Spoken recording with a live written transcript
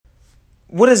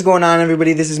What is going on,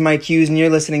 everybody? This is Mike Hughes, and you're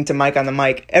listening to Mike on the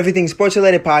Mic, everything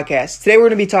sports-related podcast. Today, we're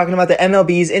going to be talking about the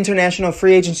MLB's International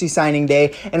Free Agency signing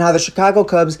day and how the Chicago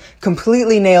Cubs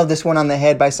completely nailed this one on the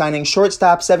head by signing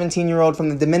shortstop 17-year-old from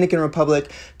the Dominican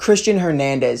Republic, Cristian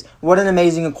Hernandez. What an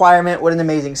amazing acquirement. What an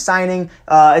amazing signing.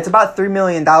 It's about $3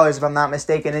 million, if I'm not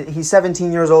mistaken. He's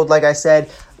 17 years old, like I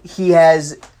said. He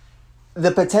has the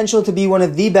potential to be one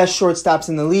of the best shortstops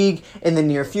in the league in the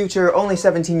near future. Only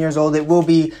 17 years old. It will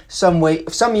be some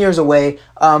years away,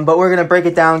 but we're going to break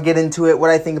it down, get into it, what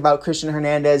I think about Cristian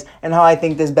Hernandez, and how I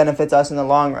think this benefits us in the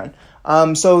long run.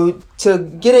 So to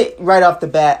get it right off the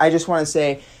bat, I just want to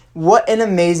say, what an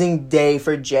amazing day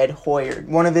for Jed Hoyer.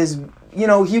 One of his,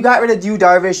 you got rid of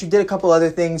Darvish, you did a couple other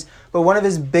things, but one of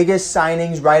his biggest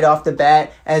signings right off the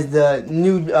bat as the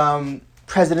new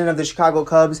president of the Chicago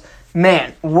Cubs.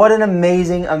 Man, what an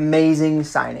amazing, amazing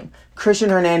signing. Cristian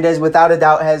Hernandez, without a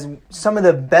doubt, has some of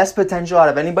the best potential out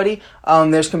of anybody.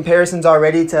 There's comparisons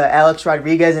already to Alex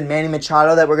Rodriguez and Manny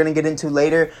Machado that we're going to get into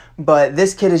later, but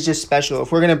this kid is just special.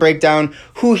 If we're going to break down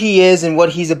who he is and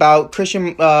what he's about,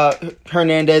 Cristian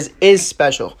Hernandez is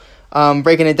special.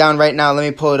 Breaking it down right now, let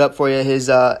me pull it up for you,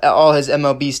 all his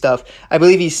MLB stuff. I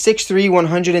believe he's 6'3",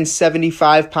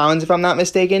 175 pounds, if I'm not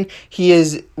mistaken. He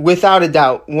is, without a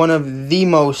doubt, one of the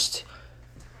most,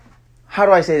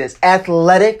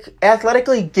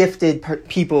 athletically gifted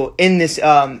people in this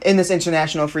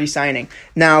international free signing.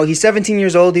 Now, he's 17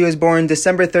 years old. He was born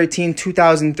December 13,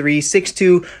 2003,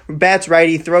 6'2", bats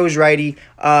righty, throws righty,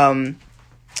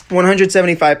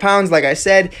 175 pounds, like I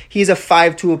said. He's a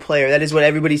 5-tool player. That is what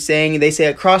everybody's saying. They say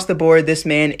across the board, this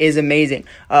man is amazing.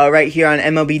 Right here on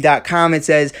MLB.com, it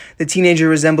says, the teenager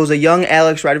resembles a young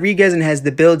Alex Rodriguez and has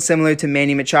the build similar to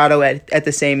Manny Machado at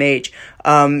the same age.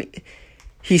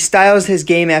 He styles his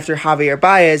game after Javier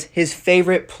Baez, his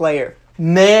favorite player.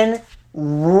 Man,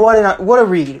 what a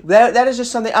read. That is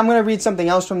just something. I'm going to read something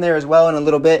else from there as well in a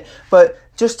little bit, but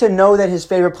just to know that his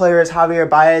favorite player is Javier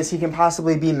Baez, he can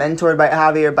possibly be mentored by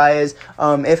Javier Baez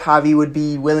if Javi would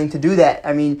be willing to do that.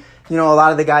 I mean, a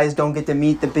lot of the guys don't get to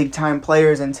meet the big-time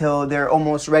players until they're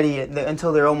almost ready,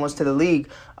 until they're almost to the league.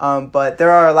 But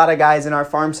there are a lot of guys in our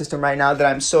farm system right now that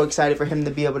I'm so excited for him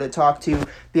to be able to talk to,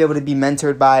 be able to be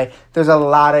mentored by. There's a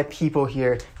lot of people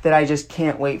here that I just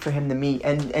can't wait for him to meet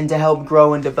and to help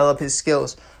grow and develop his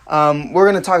skills. We're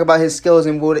going to talk about his skills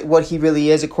and what he really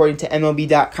is according to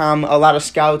MLB.com. A lot of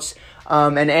scouts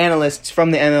and analysts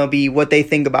from the MLB, what they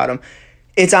think about him.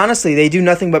 It's honestly, they do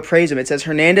nothing but praise him. It says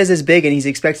Hernandez is big and he's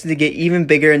expected to get even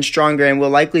bigger and stronger and will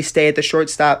likely stay at the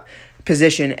shortstop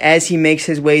position as he makes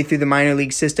his way through the minor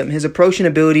league system. His approach and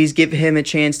abilities give him a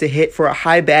chance to hit for a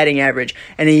high batting average,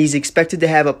 and he's expected to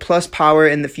have a plus power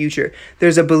in the future.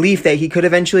 There's a belief that he could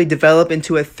eventually develop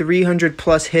into a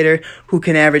 300-plus hitter who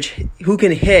can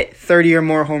hit 30 or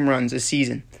more home runs a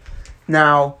season.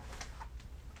 Now,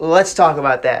 let's talk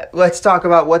about that. Let's talk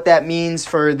about what that means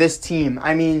for this team.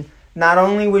 I mean, not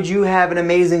only would you have an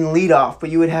amazing leadoff, but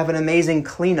you would have an amazing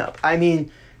cleanup. I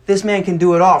mean, this man can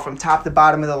do it all from top to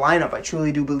bottom of the lineup. I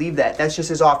truly do believe that. That's just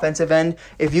his offensive end.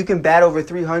 If you can bat over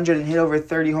 300 and hit over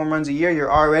 30 home runs a year,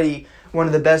 you're already one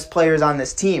of the best players on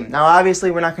this team. Now, obviously,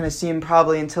 we're not going to see him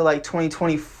probably until like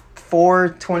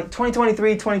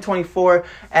 2023, 2024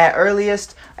 at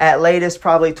earliest. At latest,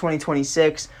 probably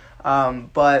 2026.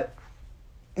 But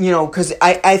because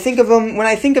I think of him, when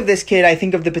I think of this kid, I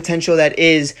think of the potential that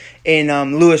is in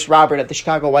Luis Robert at the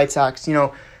Chicago White Sox,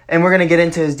 and we're going to get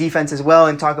into his defense as well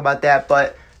and talk about that.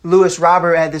 But Luis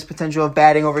Robert had this potential of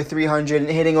batting over 300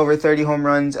 and hitting over 30 home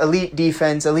runs, elite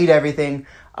defense, elite everything,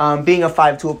 being a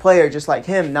 5-tool player just like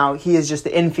him. Now, he is just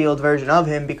the infield version of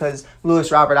him because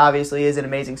Luis Robert obviously is an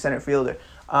amazing center fielder.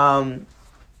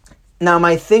 Now,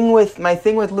 my thing with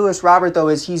Luis Robert, though,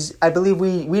 is I believe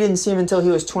we didn't see him until he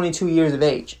was 22 years of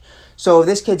age. So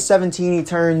this kid's 17. He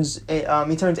turns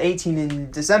 18 in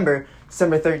December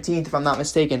 13th, if I'm not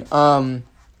mistaken.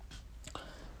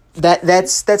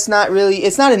 That's not really,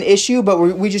 it's not an issue, but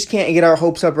we just can't get our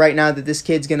hopes up right now that this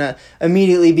kid's gonna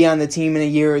immediately be on the team in a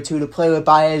year or two to play with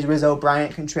Baez, Rizzo,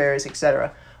 Bryant, Contreras,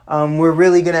 etc. We're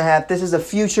really gonna have, this is a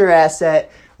future asset.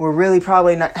 We're really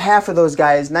probably not, half of those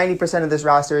guys, 90% of this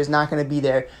roster is not going to be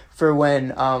there for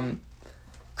when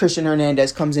Cristian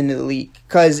Hernandez comes into the league,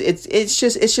 because it's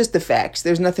just the facts.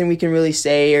 There's nothing we can really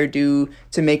say or do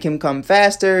to make him come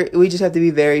faster. We just have to be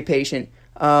very patient.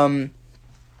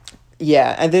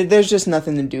 Yeah, and there's just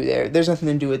nothing to do there. There's nothing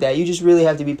to do with that. You just really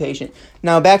have to be patient.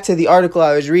 Now, back to the article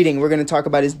I was reading. We're going to talk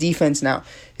about his defense now.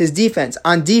 His defense.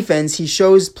 On defense, he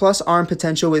shows plus arm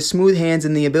potential with smooth hands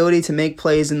and the ability to make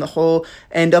plays in the hole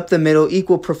and up the middle,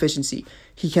 equal proficiency.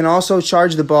 He can also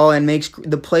charge the ball and makes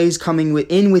the plays coming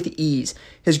in with ease.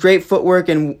 He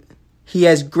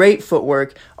has great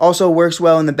footwork, also works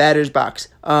well in the batter's box.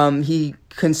 He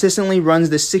consistently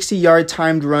runs the 60-yard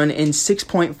timed run in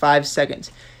 6.5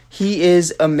 seconds. He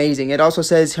is amazing. It also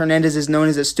says Hernandez is known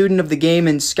as a student of the game,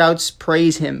 and scouts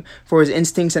praise him for his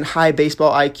instincts and high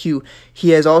baseball IQ. He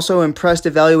has also impressed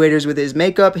evaluators with his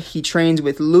makeup. He trains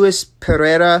with Luis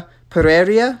Pereira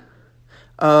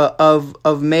of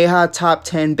Meja Top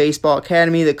 10 Baseball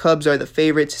Academy. The Cubs are the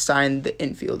favorite to sign the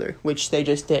infielder, which they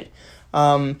just did.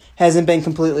 Hasn't been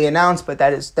completely announced, but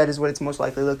that is what it's most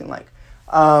likely looking like.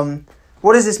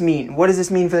 What does this mean? What does this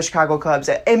mean for the Chicago Cubs?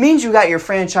 It means you got your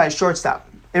franchise shortstop.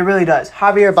 It really does.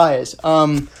 Javier Baez.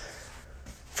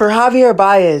 For Javier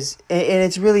Baez, and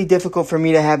it's really difficult for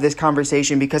me to have this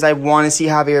conversation because I want to see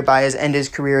Javier Baez end his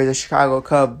career as a Chicago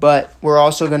Cub, but we're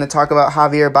also going to talk about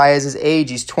Javier Baez's age.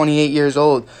 He's 28 years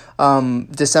old,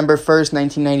 December 1st,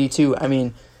 1992. I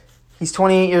mean, he's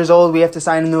 28 years old. We have to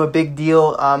sign him to a big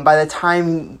deal. By the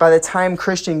time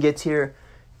Cristian gets here,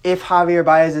 if Javier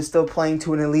Baez is still playing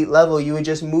to an elite level, you would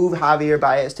just move Javier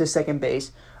Baez to second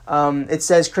base. It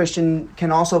says Cristian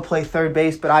can also play third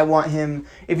base, but I want him.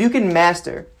 If you can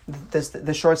master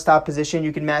the shortstop position,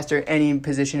 you can master any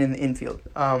position in the infield.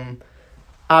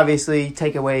 Obviously,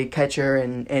 take away catcher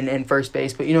and first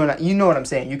base, but you know what I'm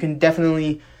saying. You can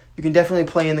definitely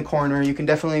play in the corner. You can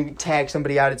definitely tag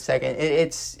somebody out at second.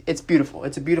 It's beautiful.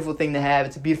 It's a beautiful thing to have.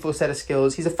 It's a beautiful set of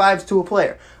skills. He's a 5-tool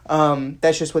player.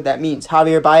 That's just what that means.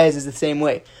 Javier Baez is the same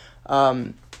way.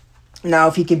 Now,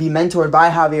 if he can be mentored by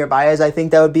Javier Baez, I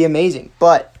think that would be amazing.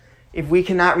 But if we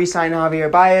cannot re-sign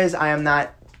Javier Baez, I am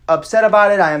not upset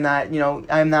about it. I'm not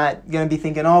going to be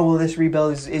thinking, oh, well, this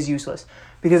rebuild is useless.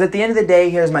 Because at the end of the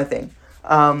day, here's my thing.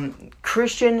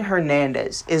 Cristian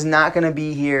Hernandez is not going to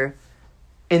be here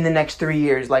in the next 3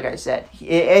 years, like I said.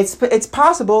 It's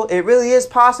possible. It really is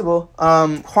possible.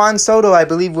 Juan Soto, I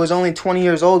believe, was only 20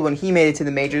 years old when he made it to the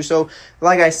majors. So,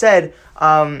 like I said,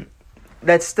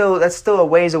 that's still a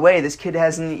ways away. This kid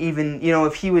hasn't even,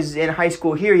 if he was in high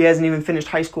school here, he hasn't even finished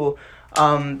high school.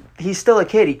 He's still a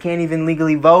kid. He can't even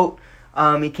legally vote.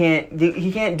 He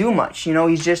can't do much.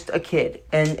 He's just a kid.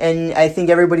 And I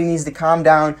think everybody needs to calm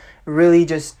down, really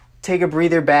just take a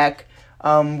breather back,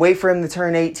 wait for him to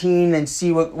turn 18 and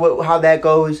see how that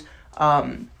goes.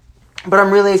 But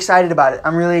I'm really excited about it.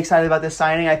 I'm really excited about this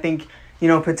signing. I think,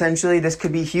 potentially this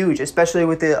could be huge, especially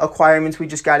with the acquirements we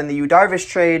just got in the Yu Darvish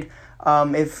trade.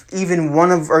 If even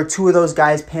one or two of those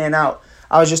guys pan out.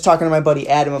 I was just talking to my buddy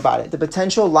Adam about it. The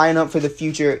potential lineup for the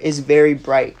future is very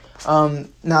bright.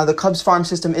 Now, the Cubs farm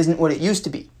system isn't what it used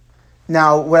to be.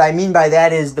 Now, what I mean by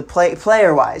that is the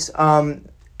player-wise.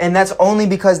 And that's only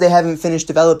because they haven't finished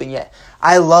developing yet.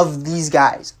 I love these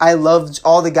guys. I love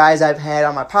all the guys I've had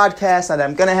on my podcast, that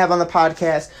I'm going to have on the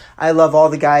podcast. I love all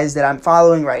the guys that I'm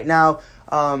following right now.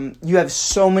 You have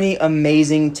so many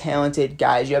amazing, talented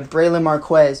guys. You have Braylon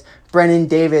Marquez, Brennan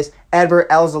Davis, Adbert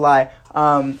Alzolay,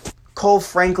 Cole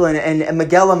Franklin, and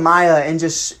Miguel Amaya, and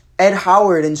just Ed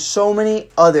Howard, and so many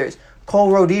others.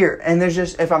 Cole Rodier, and there's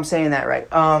just, if I'm saying that right,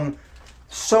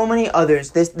 so many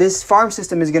others. This farm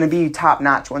system is going to be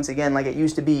top-notch once again, like it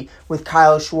used to be with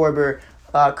Kyle Schwarber,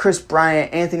 Chris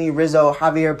Bryant, Anthony Rizzo,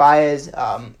 Javier Baez,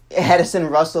 Addison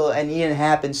Russell, and Ian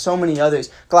Happ, and so many others.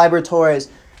 Gleyber Torres.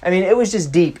 I mean, it was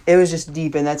just deep.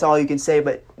 And that's all you can say.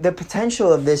 But the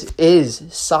potential of this is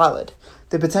solid.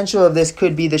 The potential of this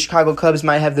could be the Chicago Cubs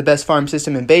might have the best farm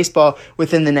system in baseball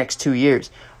within the next 2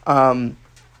 years.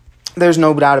 There's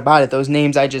no doubt about it. Those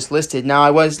names I just listed. Now,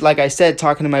 I was, like I said,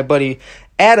 talking to my buddy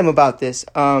Adam about this.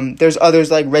 There's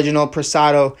others like Reginald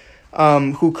Prasado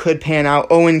who could pan out.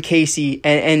 Owen Casey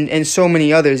and so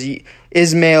many others.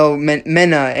 Ismael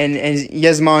Mena and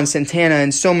Yasmán Santana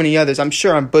and so many others. I'm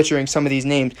sure I'm butchering some of these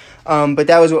names. But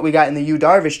that was what we got in the Yu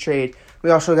Darvish trade. We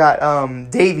also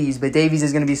got Davies, but Davies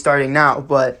is going to be starting now.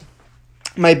 But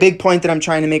my big point that I'm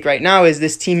trying to make right now is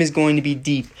this team is going to be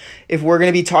deep. If we're going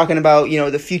to be talking about,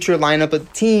 the future lineup of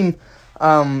the team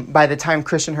by the time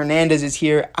Cristian Hernandez is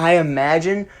here, I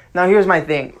imagine. Now, here's my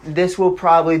thing. This will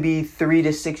probably be 3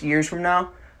 to 6 years from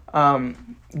now.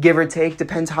 Give or take,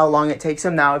 depends how long it takes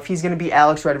him. Now, if he's going to be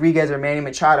Alex Rodriguez or Manny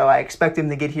Machado, I expect him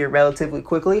to get here relatively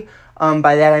quickly.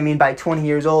 By that, I mean by 20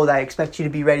 years old, I expect you to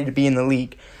be ready to be in the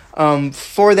league.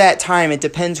 For that time, it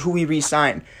depends who we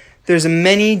re-sign. there's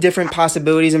many different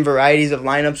possibilities and varieties of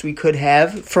lineups we could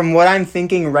have. From what I'm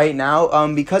thinking right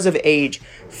now, because of age,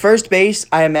 first base,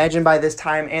 I imagine by this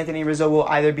time Anthony Rizzo will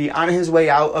either be on his way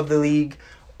out of the league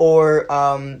or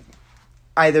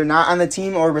either not on the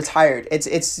team or retired. It's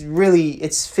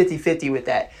 50-50 with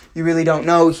that. You really don't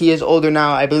know. He is older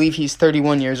now. I believe he's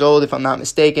 31 years old, if I'm not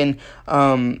mistaken.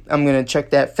 I'm going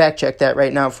to fact check that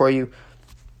right now for you.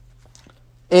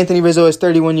 Anthony Rizzo is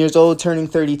 31 years old, turning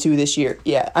 32 this year.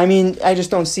 Yeah, I mean, I just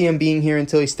don't see him being here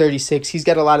until he's 36. He's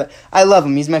got I love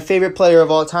him. He's my favorite player of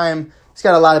all time. He's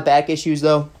got a lot of back issues,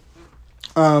 though.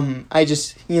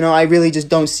 I really just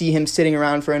don't see him sitting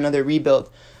around for another rebuild.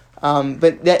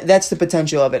 But that's the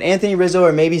potential of it. Anthony Rizzo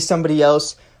or maybe somebody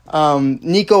else.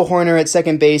 Nico Horner at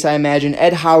second base, I imagine.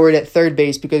 Ed Howard at third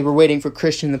base because we're waiting for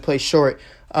Cristian to play short.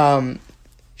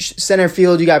 Center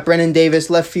field, you got Brennan Davis.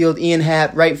 Left field, Ian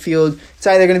Happ. Right field, it's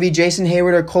either going to be Jason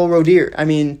Hayward or Cole Rodier.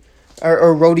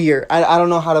 Or Rodier. I don't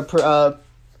know how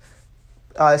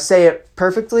to say it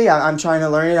perfectly. I'm trying to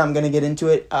learn it. I'm going to get into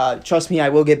it. Trust me, I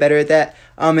will get better at that.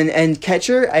 And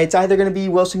catcher, it's either going to be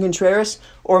Wilson Contreras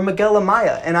or Miguel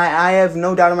Amaya. And I have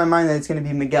no doubt in my mind that it's going to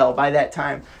be Miguel by that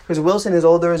time. Because Wilson is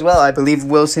older as well. I believe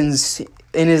Wilson's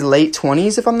in his late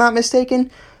 20s, if I'm not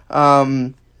mistaken.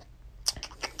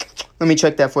 Let me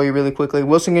check that for you really quickly.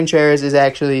 Wilson Contreras is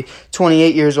actually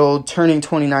 28 years old, turning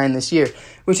 29 this year.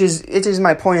 Which is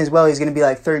my point as well. He's going to be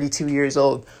like 32 years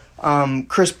old.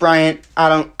 Chris Bryant,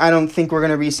 I don't think we're going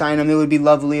to re-sign him. It would be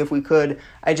lovely if we could.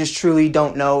 I just truly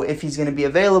don't know if he's going to be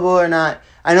available or not.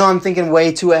 I know I'm thinking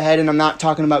way too ahead, and I'm not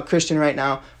talking about Cristian right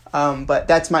now. But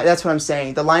that's what I'm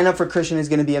saying. The lineup for Cristian is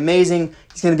going to be amazing.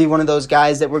 He's going to be one of those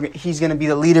guys he's going to be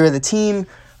the leader of the team,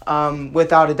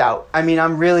 without a doubt. I mean,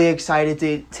 I'm really excited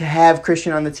to have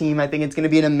Cristian on the team. I think it's going to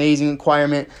be an amazing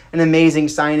acquirement, an amazing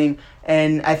signing.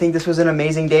 And I think this was an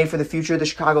amazing day for the future of the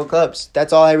Chicago Cubs.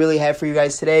 That's all I really have for you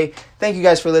guys today. Thank you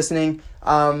guys for listening.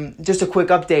 Just a quick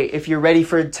update. If you're ready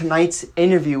for tonight's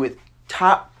interview with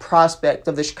top prospect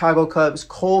of the Chicago Cubs,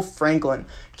 Cole Franklin.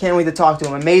 Can't wait to talk to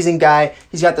him. Amazing guy.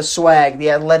 He's got the swag,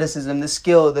 the athleticism, the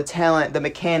skill, the talent, the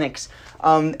mechanics.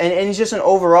 And he's just an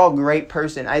overall great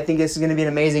person. I think this is going to be an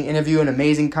amazing interview, an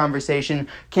amazing conversation.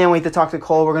 Can't wait to talk to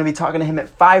Cole. We're going to be talking to him at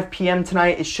 5 p.m.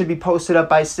 tonight. It should be posted up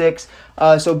by 6.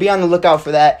 So be on the lookout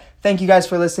for that. Thank you guys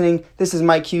for listening. This is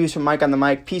Mike Hughes from Mike on the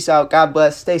Mic. Peace out. God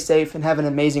bless. Stay safe and have an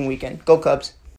amazing weekend. Go Cubs.